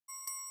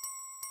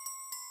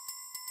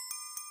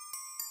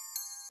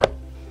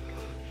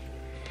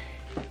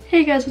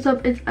Hey guys, what's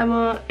up? It's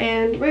Emma,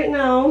 and right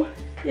now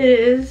it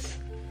is,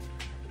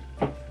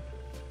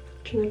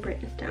 turn the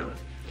brightness down,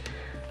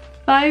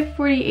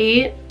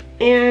 5:48,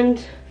 and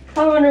you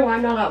probably wonder why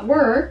I'm not at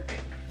work.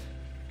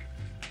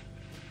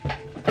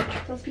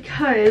 That's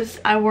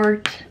because I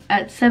worked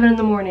at 7 in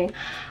the morning.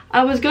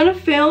 I was gonna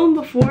film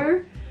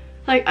before,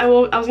 like I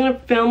was gonna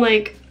film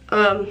like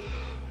I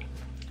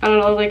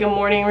don't know, like a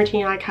morning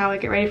routine, like how I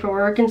get ready for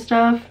work and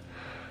stuff.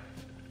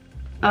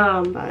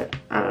 But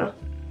I don't know.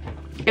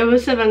 It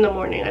was 7 in the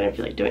morning. I didn't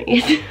feel like doing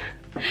it.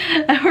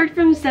 I worked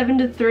from 7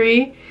 to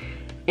 3,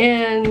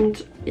 and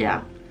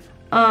yeah.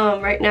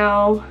 Right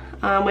now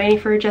I'm waiting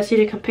for Jesse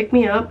to come pick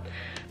me up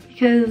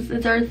because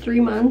it's our 3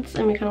 months,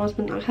 and I kind of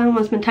want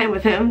to spend time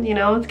with him. You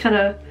know, it's kind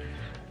of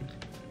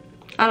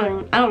I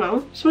don't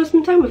know. Just want to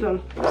spend time with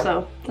him.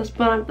 So that's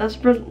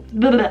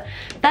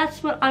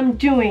what I'm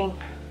doing,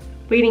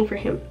 waiting for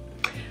him.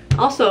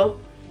 Also,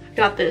 I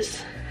got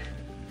this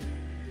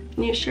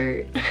new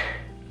shirt.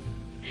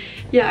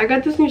 Yeah, I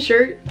got this new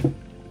shirt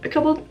a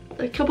couple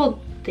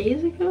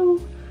days ago.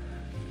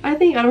 I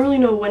think, I don't really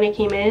know when it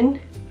came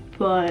in,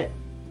 but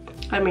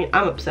I mean,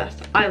 I'm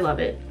obsessed. I love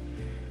it.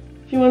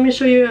 If you want me to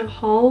show you a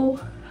haul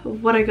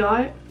of what I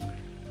got,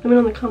 let me know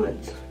in the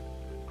comments.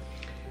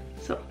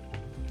 So,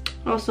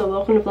 also,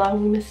 welcome to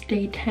Vlogmas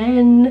Day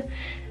 10.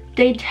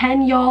 Day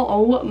 10, y'all.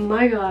 Oh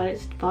my god,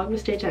 it's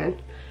Vlogmas Day 10.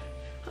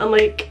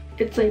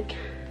 It's like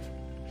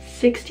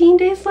 16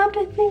 days left,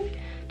 I think,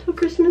 till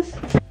Christmas.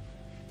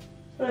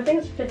 I think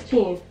it's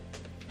 15.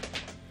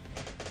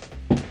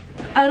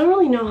 I don't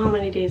really know how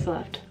many days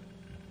left.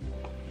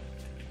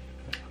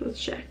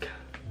 Let's check.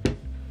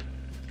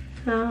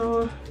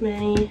 How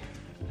many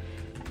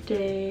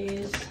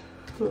days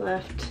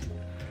left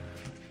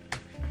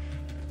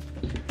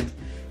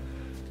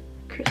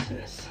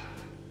Christmas?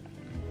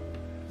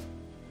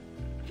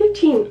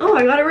 15. Oh,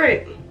 I got it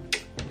right.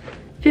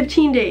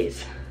 15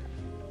 days.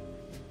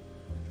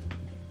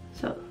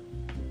 So,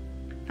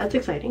 that's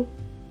exciting.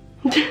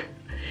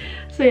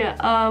 So yeah,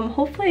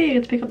 hopefully I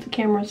get to pick up the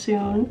camera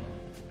soon.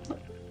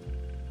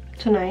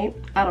 Tonight.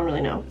 I don't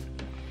really know.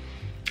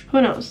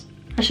 Who knows?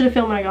 I should have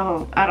filmed when I got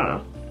home. I don't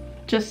know.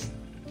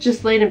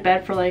 Just laid in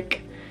bed for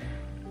like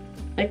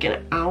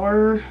an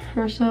hour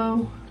or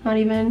so. Not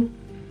even.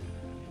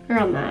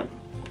 Around that.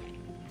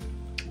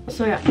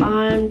 So yeah,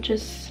 I'm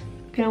just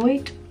gonna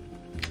wait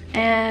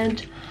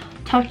and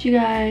talk to you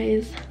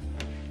guys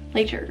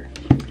later.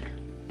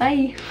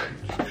 Bye.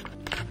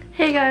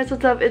 Hey guys,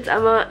 what's up? It's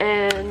Emma,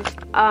 and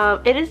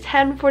it is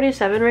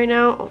 10:47 right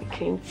now. Oh, you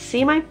can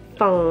see my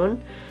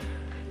phone.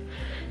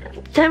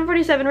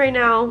 10:47 right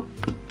now.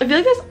 I feel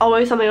like there's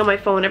always something on my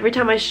phone every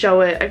time I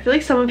show it. I feel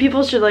like some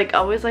people should like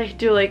always like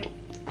do like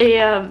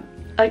a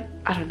like,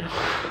 I don't know.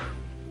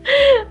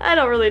 I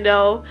don't really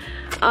know.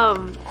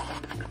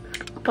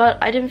 But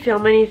I didn't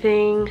film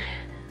anything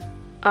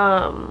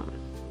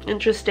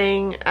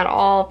interesting at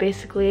all,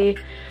 basically.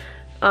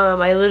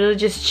 I literally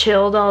just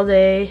chilled all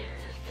day.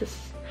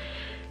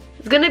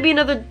 It's gonna be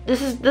another,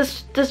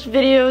 this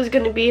video is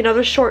gonna be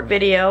another short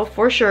video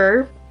for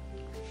sure.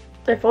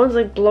 My phone's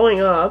like blowing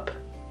up.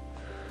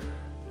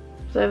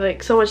 So I have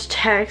like so much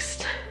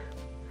text.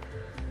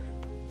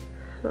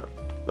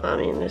 I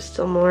mean, there's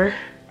still more.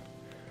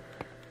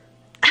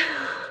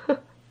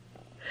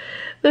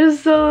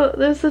 there's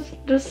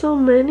so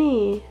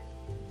many.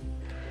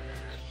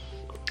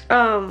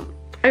 I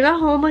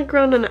got home like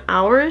around an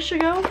hour-ish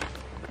ago.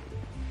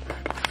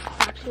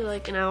 Actually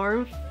like an hour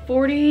and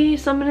 40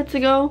 some minutes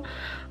ago.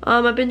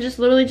 I've been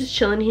literally just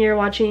chilling here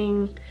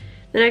watching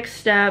The Next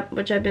Step,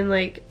 which I've been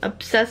like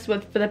obsessed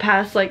with for the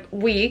past like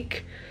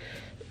week.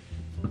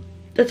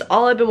 That's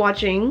all I've been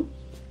watching,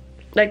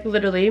 like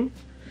literally.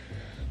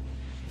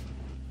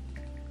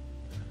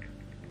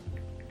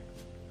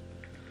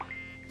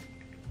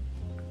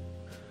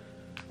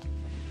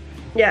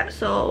 Yeah,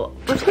 so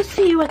let's go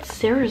see what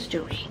Sarah's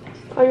doing.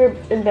 Oh, you're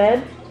in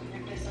bed?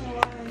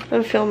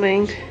 I'm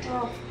filming.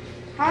 Oh.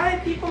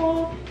 Hi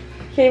people!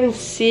 Can't even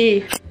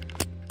see.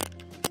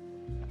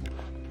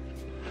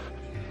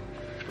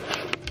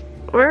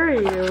 Where are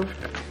you?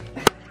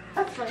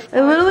 I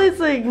literally, it's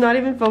like not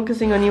even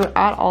focusing on you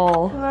at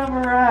all. Where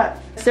we're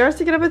at. Sarah's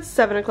to get up at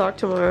 7 o'clock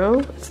tomorrow.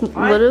 It's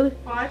literally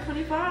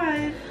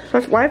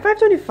 5:25. Why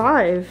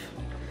 5:25?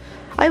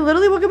 I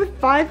literally woke up at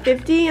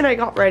 5:50 and I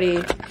got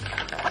ready.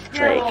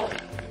 Yeah, well,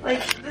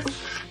 like this.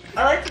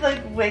 I like to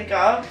like wake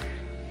up.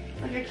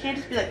 Like I can't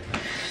just be like.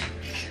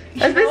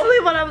 That's basically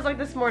what I was like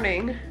this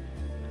morning.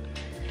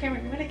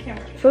 Camera, give me the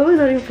camera. It's literally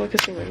not even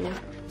focusing on you.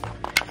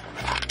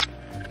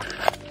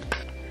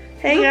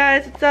 Hey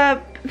guys, what's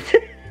up?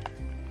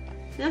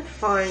 That's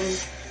fine.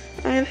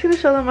 I'm just gonna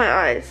show them my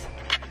eyes.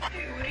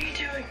 Hey, what are you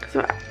doing?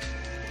 So,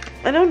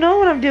 I don't know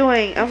what I'm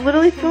doing. I'm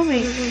literally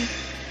filming.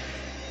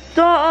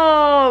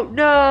 Oh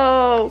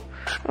no!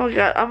 Oh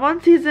god, I'm on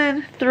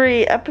season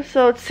 3,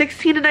 episode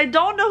 16, and I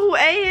don't know who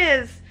A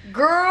is.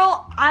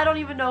 Girl, I don't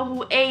even know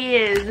who A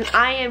is, and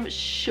I am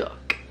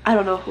shook. I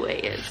don't know who A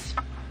is.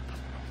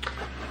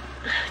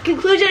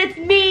 Conclusion, it's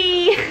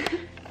me.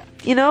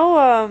 You know,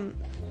 on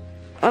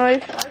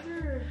my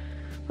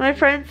My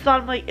friends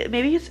thought, I'm like,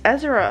 maybe it's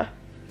Ezra.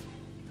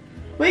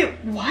 Wait,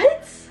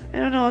 what? I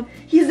don't know.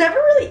 He's never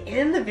really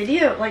in the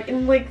video, like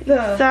in like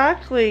the.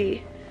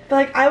 Exactly. But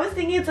like I was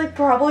thinking it's like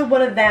probably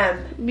one of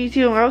them. Me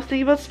too. I was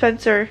thinking about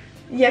Spencer.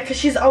 Yeah, cause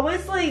she's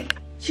always like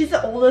she's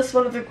the oldest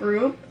one of the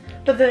group,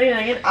 but then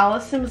again,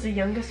 Allison was the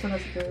youngest one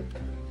of the group.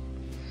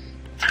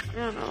 I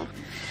don't know.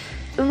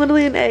 I'm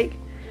literally an egg.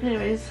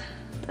 Anyways,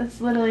 that's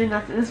literally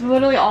nothing. This is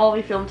literally all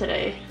we filmed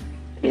today.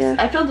 Yeah.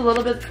 I filmed a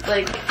little bit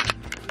like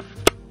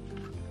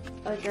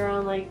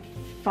around like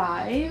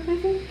 5, I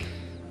think.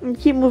 And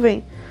keep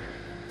moving.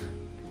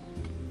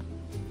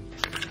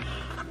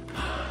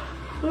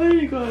 Where are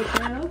you going,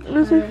 man?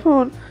 Where's my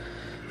phone?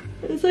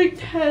 It's like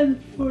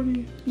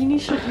 10:40. You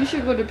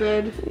should go to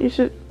bed. You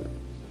should.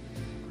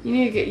 You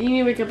need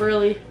to wake up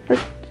early.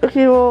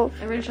 Okay, well.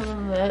 I already showed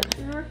them that.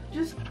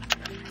 Just.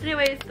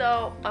 Anyways,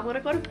 so I'm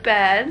gonna go to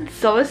bed.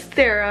 So is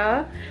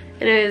Sarah.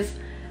 Anyways,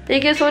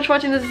 thank you guys so much for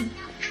watching this.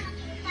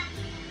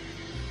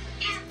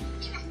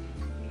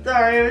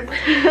 Sorry,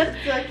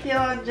 it's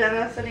Akila and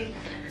Jenna sitting.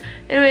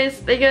 Anyways,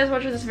 thank you guys for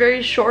watching this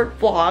very short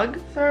vlog.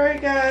 Sorry,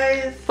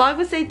 guys. Vlog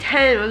was day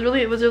 10.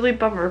 It was really a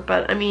bummer,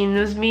 but I mean, it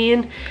was me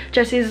and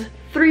Jesse's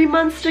 3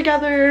 months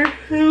together.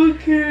 Who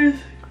cares?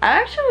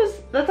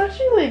 That's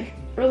actually like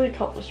really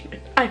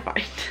accomplishment, I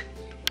find.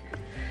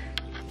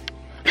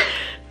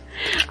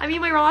 I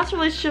mean, my last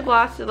relationship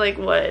lasted like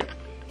what?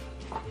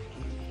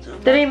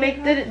 Did it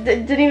make the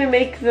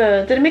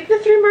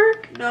 3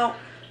 mark? No.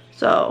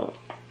 So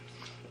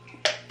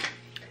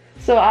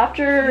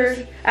after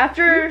You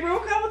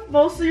broke up with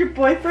most of your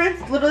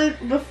boyfriends literally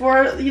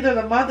before either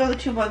the month or the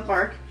 2 month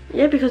mark.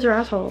 Yeah, because they're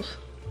assholes.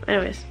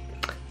 Anyways,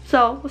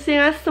 so we'll see you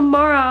guys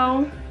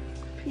tomorrow.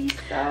 Peace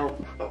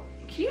out. Oh,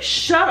 can you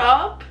shut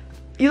up?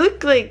 You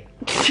look like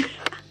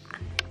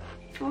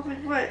Oh my,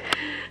 what?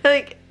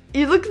 like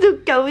you look so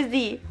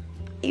cozy.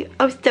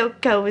 I'm so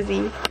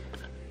cozy.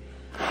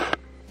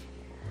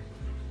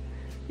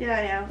 Yeah,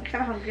 I am. I'm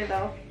kind of hungry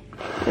though.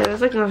 Yeah,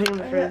 there's like nothing in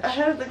the fridge. I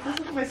had like this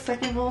is my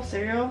second bowl of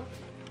cereal.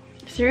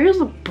 Cereal's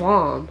a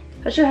bomb.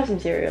 I should have some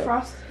cereal.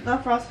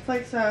 Not Frosted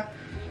Flakes.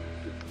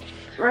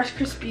 Rice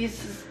Krispies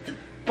is the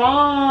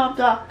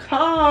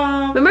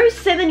bomb.com. Remember you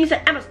said then you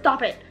said Emma,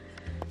 stop it.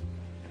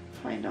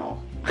 I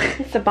know.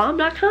 It's the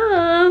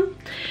bomb.com.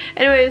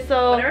 Anyway,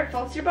 so Whatever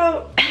floats your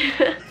boat.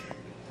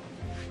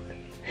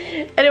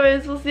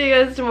 anyways, we'll see you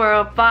guys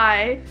tomorrow.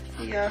 Bye.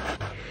 See ya.